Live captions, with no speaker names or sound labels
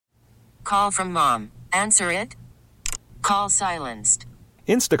Call from mom. Answer it. Call silenced.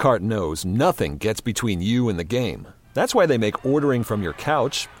 Instacart knows nothing gets between you and the game. That's why they make ordering from your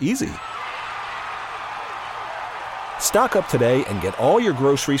couch easy. Stock up today and get all your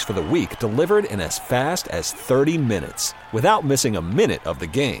groceries for the week delivered in as fast as 30 minutes without missing a minute of the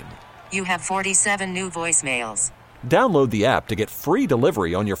game. You have 47 new voicemails. Download the app to get free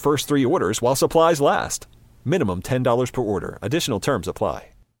delivery on your first 3 orders while supplies last. Minimum $10 per order. Additional terms apply.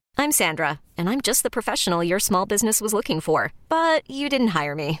 I'm Sandra, and I'm just the professional your small business was looking for. But you didn't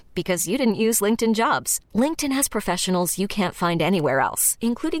hire me because you didn't use LinkedIn Jobs. LinkedIn has professionals you can't find anywhere else,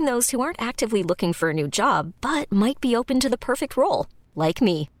 including those who aren't actively looking for a new job, but might be open to the perfect role, like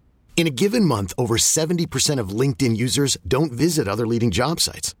me. In a given month, over 70% of LinkedIn users don't visit other leading job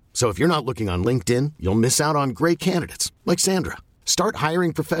sites. So if you're not looking on LinkedIn, you'll miss out on great candidates like Sandra. Start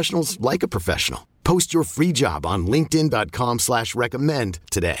hiring professionals like a professional. Post your free job on linkedin.com/recommend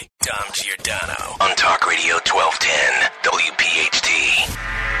today. Dom Giordano on Talk Radio 1210 WPHT.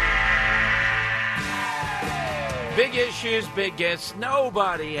 Big issues, big guests.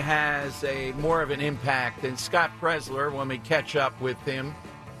 Nobody has a more of an impact than Scott Presler when we catch up with him.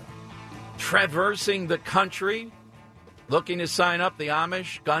 Traversing the country, looking to sign up the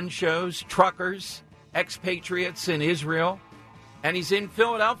Amish, gun shows, truckers, expatriates in Israel. And he's in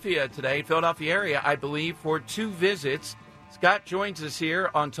Philadelphia today, Philadelphia area, I believe, for 2 visits. Scott joins us here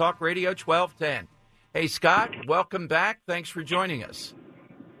on Talk Radio 1210. Hey, Scott, welcome back. Thanks for joining us.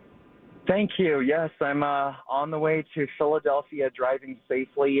 Thank you. Yes, I'm on the way to Philadelphia, driving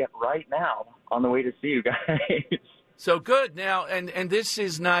safely right now, on the way to see you guys. So good. Now, and this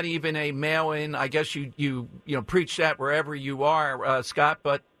is not even a mail-in. I guess you preach that wherever you are, Scott,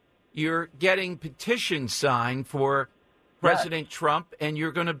 but you're getting petitions signed for President Trump, and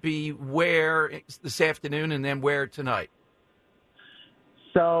you're going to be where this afternoon and then where tonight?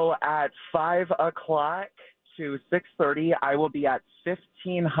 So at 5 o'clock to 6:30, I will be at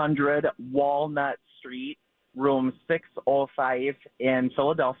 1500 Walnut Street, room 605 in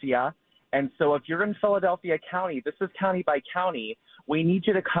Philadelphia. And so if you're in Philadelphia County, this is county by county, we need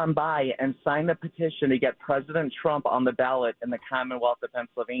you to come by and sign the petition to get President Trump on the ballot in the Commonwealth of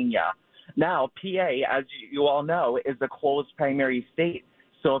Pennsylvania. Now, PA, as you all know, is a closed primary state.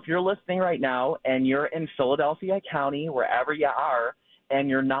 So if you're listening right now and you're in Philadelphia County, wherever you are, and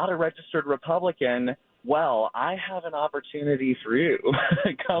you're not a registered Republican, well, I have an opportunity for you.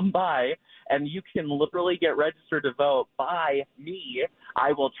 Come by, and you can literally get registered to vote by me.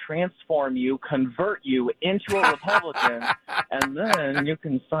 I will transform you, convert you into a Republican, and then you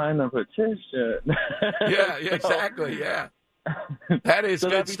can sign the petition. Yeah, exactly, yeah. That is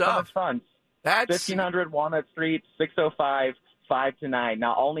good stuff. So fun. That's 1500 Walnut Street, 605, 5 to 9.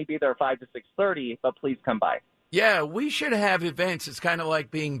 Now, I'll only be there 5 to 6:30, but please come by. Yeah, we should have events. It's kind of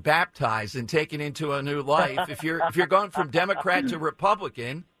like being baptized and taken into a new life. If you're going from Democrat to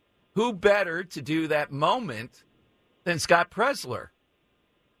Republican, who better to do that moment than Scott Presler?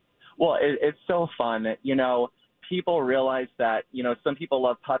 Well, it's so fun. People realize that, some people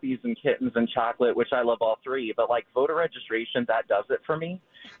love puppies and kittens and chocolate, which I love all 3, but like voter registration, that does it for me.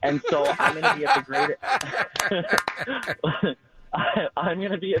 And so I'm going to be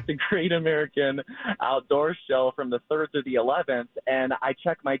at the Great American Outdoor Show from the 3rd to the 11th. And I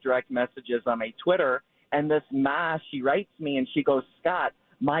check my direct messages on my Twitter, and this Ma, she writes me and she goes, Scott,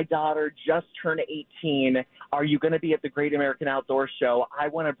 my daughter just turned 18. Are you going to be at the Great American Outdoor Show? I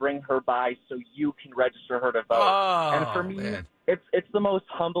want to bring her by so you can register her to vote. Oh, and for me, man. It's the most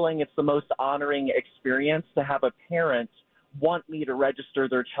humbling, it's the most honoring experience to have a parent want me to register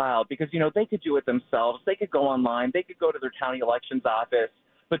their child because, they could do it themselves. They could go online. They could go to their county elections office.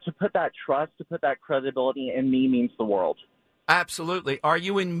 But to put that trust, to put that credibility in me means the world. Absolutely. Are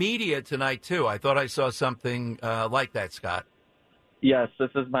you in media tonight, too? I thought I saw something like that, Scott. Yes, this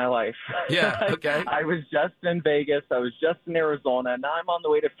is my life. Yeah, okay. I was just in Vegas. I was just in Arizona. Now I'm on the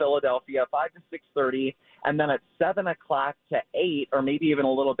way to Philadelphia, 5 to 6:30. And then at 7 o'clock to 8, or maybe even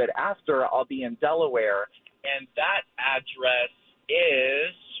a little bit after, I'll be in Delaware. And that address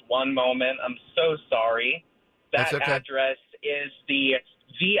is, one moment, I'm so sorry. That address is the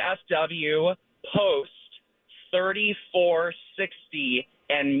VFW Post 3460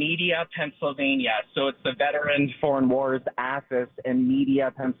 in Media, Pennsylvania. So it's the Veterans Foreign Wars Office in Media,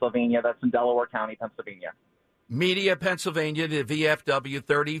 Pennsylvania. That's in Delaware County, Pennsylvania. Media, Pennsylvania, the VFW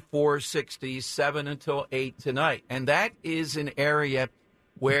 3460, 7 until 8 tonight. And that is an area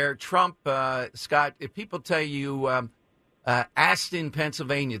where Trump, Scott, if people tell you Aston,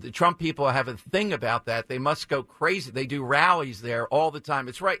 Pennsylvania, the Trump people have a thing about that. They must go crazy. They do rallies there all the time.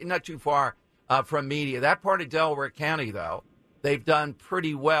 It's right, not too far from Media. That part of Delaware County, though, they've done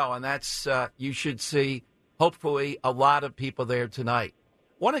pretty well, and that's you should see, hopefully, a lot of people there tonight.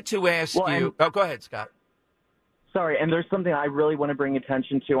 Wanted to ask you. Oh, go ahead, Scott. Sorry, and there's something I really want to bring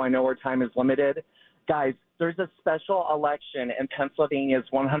attention to. I know our time is limited. Guys, there's a special election in Pennsylvania's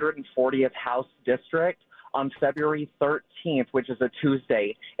 140th House District on February 13th, which is a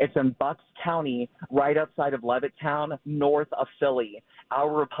Tuesday. It's in Bucks County, right outside of Levittown, north of Philly.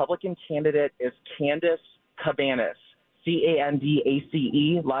 Our Republican candidate is Candace Cabanas,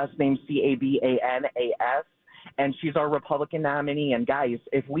 Candace, last name Cabanas. And she's our Republican nominee. And, guys,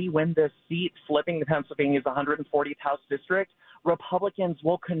 if we win this seat, flipping the Pennsylvania's 140th House District, Republicans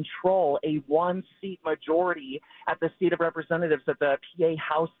will control a one-seat majority at the State of Representatives at the PA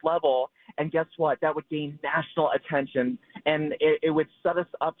House level. And guess what? That would gain national attention. And it would set us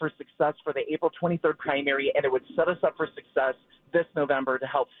up for success for the April 23rd primary, and it would set us up for success this November to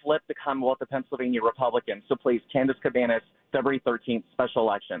help flip the Commonwealth of Pennsylvania Republicans. So please, Candace Cabanas, February 13th, special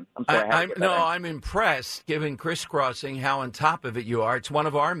election. I'm sorry. I'm impressed, given crisscrossing, how on top of it you are. It's one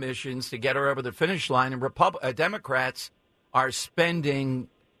of our missions to get her over the finish line, and Democrats are spending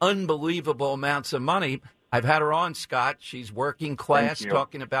unbelievable amounts of money. I've had her on, Scott. She's working class,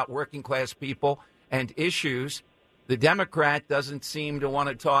 talking about working class people and issues. The Democrat doesn't seem to want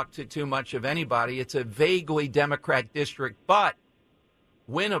to talk to too much of anybody. It's a vaguely Democrat district, but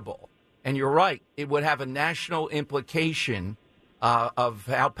winnable. And you're right. It would have a national implication of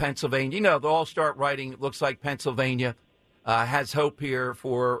how Pennsylvania, they'll all start writing, it looks like Pennsylvania has hope here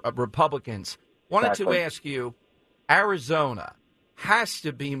for Republicans. Wanted to ask you, Arizona has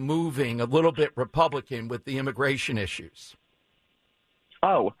to be moving a little bit Republican with the immigration issues.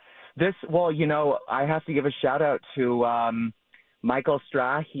 I have to give a shout out to Michael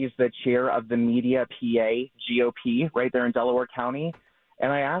Straw. He's the chair of the Media PA GOP right there in Delaware County.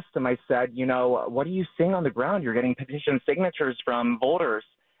 And I asked him, I said, what are you seeing on the ground? You're getting petition signatures from voters.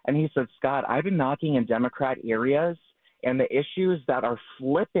 And he said, Scott, I've been knocking in Democrat areas, and the issues that are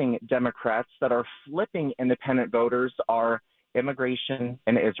flipping Democrats, that are flipping independent voters, are immigration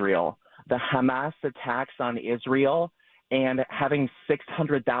and Israel. The Hamas attacks on Israel and having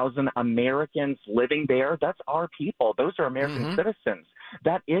 600,000 Americans living there, that's our people. Those are American citizens.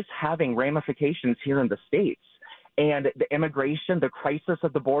 That is having ramifications here in the States. And the immigration, the crisis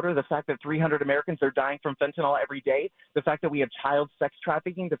at the border, the fact that 300 Americans are dying from fentanyl every day, the fact that we have child sex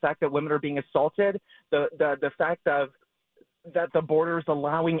trafficking, the fact that women are being assaulted, the fact that the border is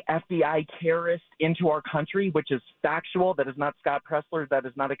allowing FBI terrorists into our country, which is factual. That is not Scott Presler. That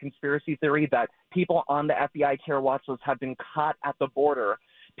is not a conspiracy theory, that people on the FBI terror watch list have been caught at the border.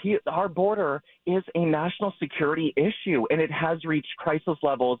 Our border is a national security issue, and it has reached crisis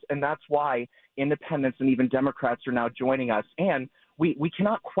levels, and that's why independents and even Democrats are now joining us. And we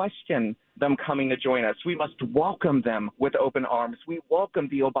cannot question them coming to join us. We must welcome them with open arms. We welcome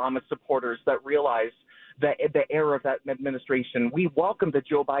the Obama supporters that realize the error of that administration. We welcome the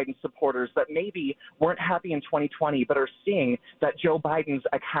Joe Biden supporters that maybe weren't happy in 2020 but are seeing that Joe Biden's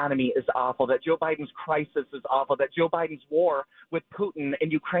economy is awful, that Joe Biden's crisis is awful, that Joe Biden's war with Putin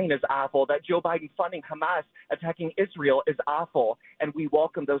and Ukraine is awful, that Joe Biden funding Hamas, attacking Israel is awful. And we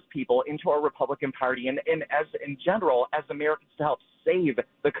welcome those people into our Republican Party and as in general as Americans to help save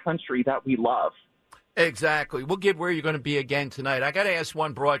the country that we love. Exactly. We'll give where you're going to be again tonight. I got to ask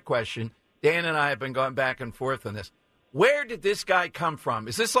one broad question. Dan and I have been going back and forth on this. Where did this guy come from?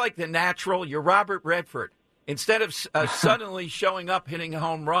 Is this like The Natural? You're Robert Redford. Instead of suddenly showing up hitting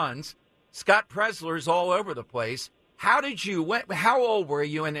home runs, Scott Presler is all over the place. How old were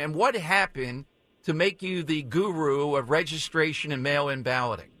you, and what happened to make you the guru of registration and mail-in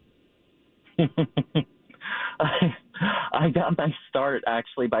balloting? I got my start,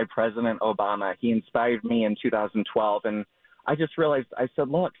 actually, by President Obama. He inspired me in 2012, and I just realized, I said,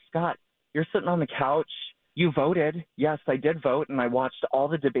 look, Scott, you're sitting on the couch. You voted. Yes, I did vote, and I watched all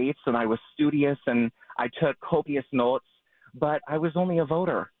the debates, and I was studious, and I took copious notes, but I was only a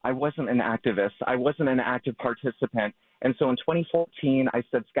voter. I wasn't an activist. I wasn't an active participant. And so in 2014, I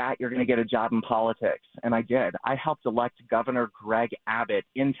said, Scott, you're going to get a job in politics. And I did. I helped elect Governor Greg Abbott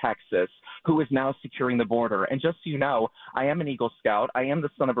in Texas, who is now securing the border. And just so you know, I am an Eagle Scout. I am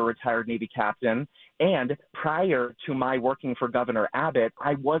the son of a retired Navy captain. And prior to my working for Governor Abbott,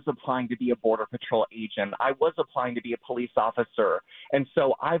 I was applying to be a Border Patrol agent. I was applying to be a police officer. And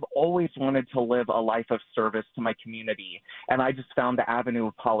so I've always wanted to live a life of service to my community. And I just found the avenue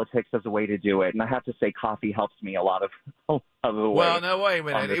of politics as a way to do it. And I have to say, coffee helps me a lot of the way. Well, no, wait a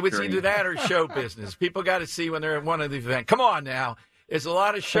minute. It was either that or show business. People got to see when they're at one of the events. Come on now. There's a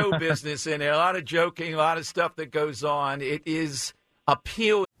lot of show business in there, a lot of joking, a lot of stuff that goes on. It is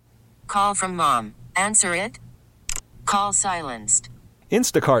appealing. Call from mom. Answer it. Call silenced.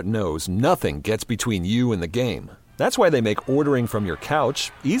 Instacart knows nothing gets between you and the game. That's why they make ordering from your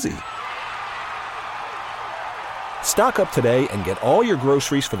couch easy. Stock up today and get all your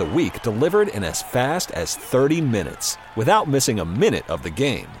groceries for the week delivered in as fast as 30 minutes without missing a minute of the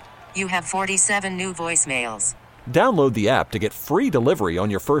game. You have 47 new voicemails. Download the app to get free delivery on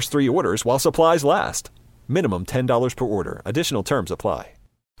your first 3 orders while supplies last. Minimum $10 per order. Additional terms apply.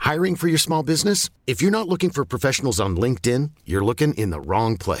 Hiring for your small business? If you're not looking for professionals on LinkedIn, you're looking in the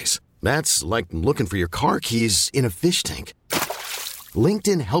wrong place. That's like looking for your car keys in a fish tank.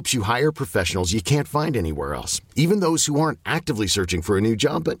 LinkedIn helps you hire professionals you can't find anywhere else, even those who aren't actively searching for a new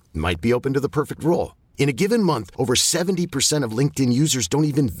job but might be open to the perfect role. In a given month, over 70% of LinkedIn users don't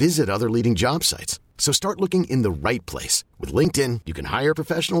even visit other leading job sites. So start looking in the right place. With LinkedIn, you can hire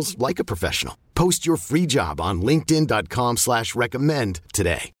professionals like a professional. Post your free job on linkedin.com/recommend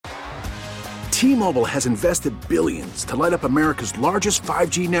today. T-Mobile has invested billions to light up America's largest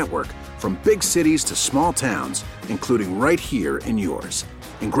 5G network, from big cities to small towns, including right here in yours.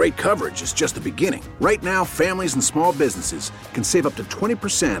 And great coverage is just the beginning. Right now, families and small businesses can save up to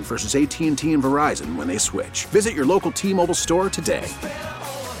 20% versus AT&T and Verizon when they switch. Visit your local T-Mobile store today.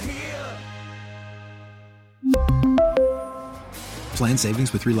 Plan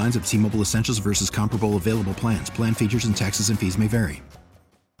savings with 3 lines of T-Mobile Essentials versus comparable available plans. Plan features and taxes and fees may vary.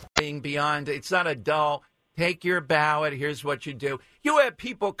 Beyond, it's not a dull, take your ballot, here's what you do. You have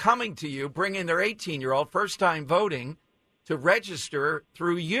people coming to you, bringing their 18-year-old first-time voting to register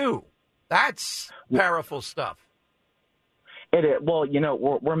through you. That's powerful stuff. It is. Well, you know,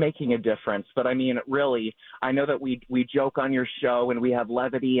 we're making a difference. But, I mean, really, I know that we joke on your show and we have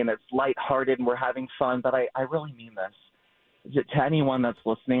levity and it's lighthearted and we're having fun, but I really mean this. To anyone that's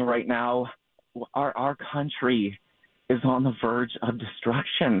listening right now, our country is on the verge of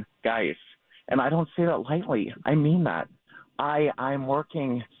destruction, guys. And I don't say that lightly. I mean that. I'm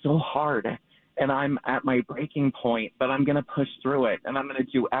working so hard and I'm at my breaking point, but I'm going to push through it and I'm going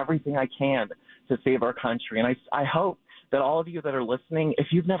to do everything I can to save our country. And I hope that all of you that are listening, if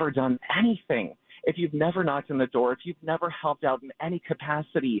you've never done anything, if you've never knocked on the door, if you've never helped out in any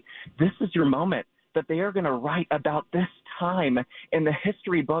capacity, this is your moment, that they are going to write about this time in the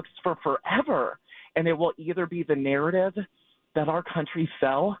history books for forever. And it will either be the narrative that our country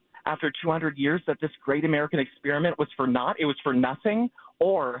fell after 200 years, that this great American experiment was for naught, it was for nothing,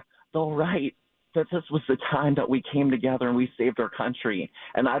 or they'll write that this was the time that we came together and we saved our country.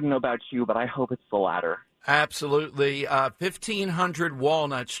 And I don't know about you, but I hope it's the latter. Absolutely. 1500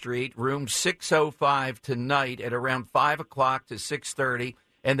 Walnut Street, room 605 tonight at around 5 o'clock to 6:30.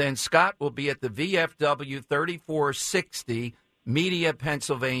 And then Scott will be at the VFW 3460, Media,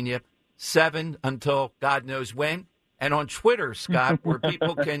 Pennsylvania, 7 until God knows when. And on Twitter, Scott, where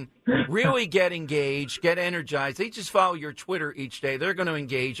people can really get engaged, get energized. They just follow your Twitter each day. They're going to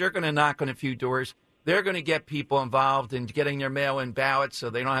engage. They're going to knock on a few doors. They're going to get people involved in getting their mail-in ballots so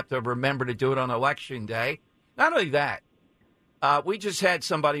they don't have to remember to do it on Election Day. Not only that, we just had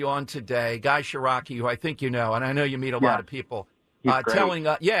somebody on today, Guy Shiraki, who I think you know, and I know you meet a lot of people, telling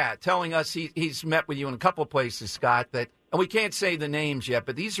us he's met with you in a couple of places, Scott, that, and we can't say the names yet,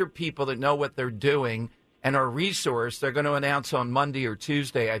 but these are people that know what they're doing and are resourced. They're going to announce on Monday or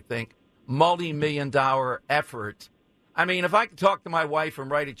Tuesday, I think, multi-million-dollar effort. I mean, if I could talk to my wife and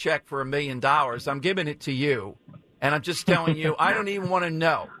write a check for $1 million, I'm giving it to you. And I'm just telling you, I don't even want to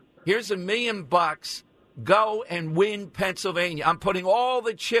know. Here's $1 million. Go and win Pennsylvania. I'm putting all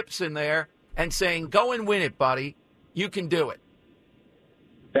the chips in there and saying, go and win it, buddy. You can do it.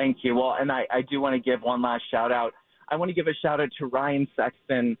 Thank you. Well, and I do want to give one last shout-out. I want to give a shout-out to Ryan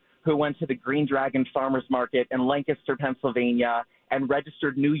Sexton, who went to the Green Dragon Farmers Market in Lancaster, Pennsylvania, and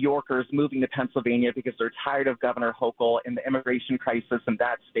registered New Yorkers moving to Pennsylvania because they're tired of Governor Hochul and the immigration crisis in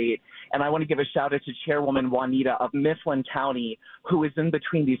that state. And I want to give a shout out to Chairwoman Juanita of Mifflin County, who is in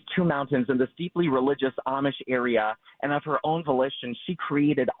between these two mountains in this deeply religious Amish area. And of her own volition, she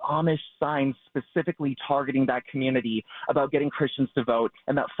created Amish signs specifically targeting that community about getting Christians to vote,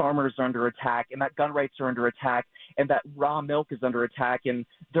 and that farmers are under attack, and that gun rights are under attack, and that raw milk is under attack. And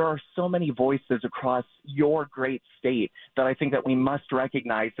there are so many voices across your great state that I think that we must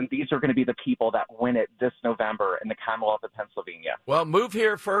recognize, and these are going to be the people that win it this November in the Commonwealth of Pennsylvania. Well, move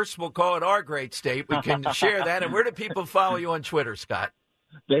here first. We'll call it our great state. We can share that. And where do people follow you on Twitter, Scott?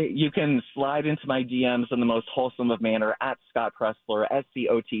 You can slide into my DMs in the most wholesome of manner at Scott Presler,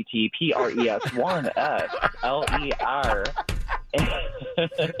 SCOTTPRES1SLER.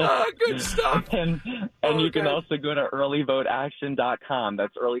 Good stuff. And you can also go to earlyvoteaction.com.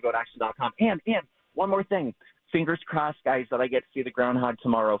 That's earlyvoteaction.com. And one more thing. fingers crossed, guys, that I get to see the groundhog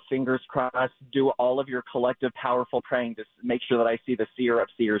tomorrow. Fingers crossed. Do all of your collective, powerful praying to make sure that I see the seer of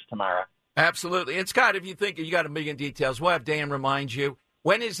seers tomorrow. Absolutely. And, Scott, if you think you got a million details, we'll have Dan remind you.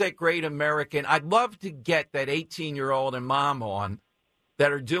 When is that great American? I'd love to get that 18-year-old and mom on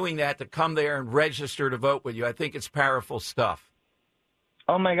that are doing that to come there and register to vote with you. I think it's powerful stuff.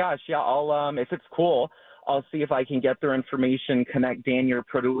 Oh, my gosh. Yeah, I'll if it's cool, I'll see if I can get their information, connect Dan, your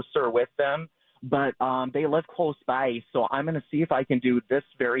producer, with them. But they live close by, so I'm going to see if I can do this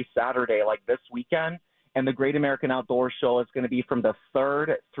very Saturday, like this weekend. And the Great American Outdoor Show is going to be from the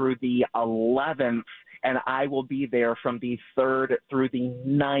 3rd through the 11th, and I will be there from the 3rd through the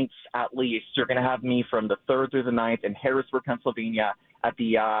 9th at least. You're going to have me from the 3rd through the 9th in Harrisburg, Pennsylvania at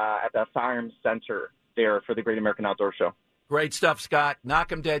the Farm Center there for the Great American Outdoor Show. Great stuff, Scott.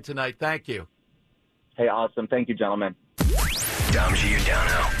 Knock 'em dead tonight. Thank you. Hey, awesome. Thank you, gentlemen. Dom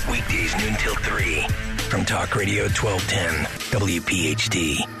Giordano, weekdays noon till 3 from Talk Radio 1210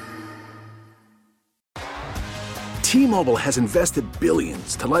 WPHT. T-Mobile has invested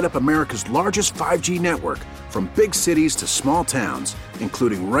billions to light up America's largest 5G network, from big cities to small towns,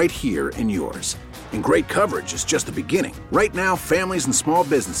 including right here in yours. And great coverage is just the beginning. Right now, families and small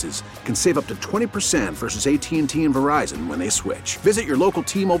businesses can save up to 20% versus AT&T and Verizon when they switch. Visit your local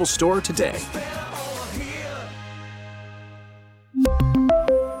T-Mobile store today.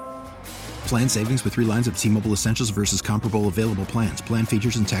 Plan savings with 3 lines of T-Mobile Essentials versus comparable available plans. Plan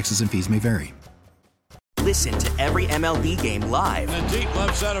features and taxes and fees may vary. Listen to every MLB game live. In the deep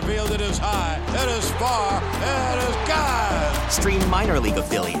left center field, it is high, it is far, it is gone. Stream minor league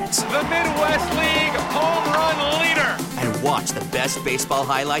affiliates. The Midwest League home run leader. And watch the best baseball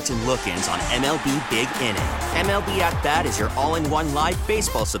highlights and look-ins on MLB Big Inning. MLB At Bat is your all-in-one live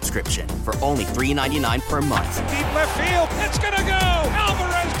baseball subscription for only $3.99 per month. Deep left field, it's gonna go.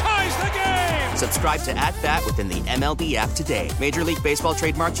 Alvarez ties the game. Subscribe to At Bat within the MLB app today. Major League Baseball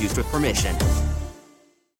trademarks used with permission.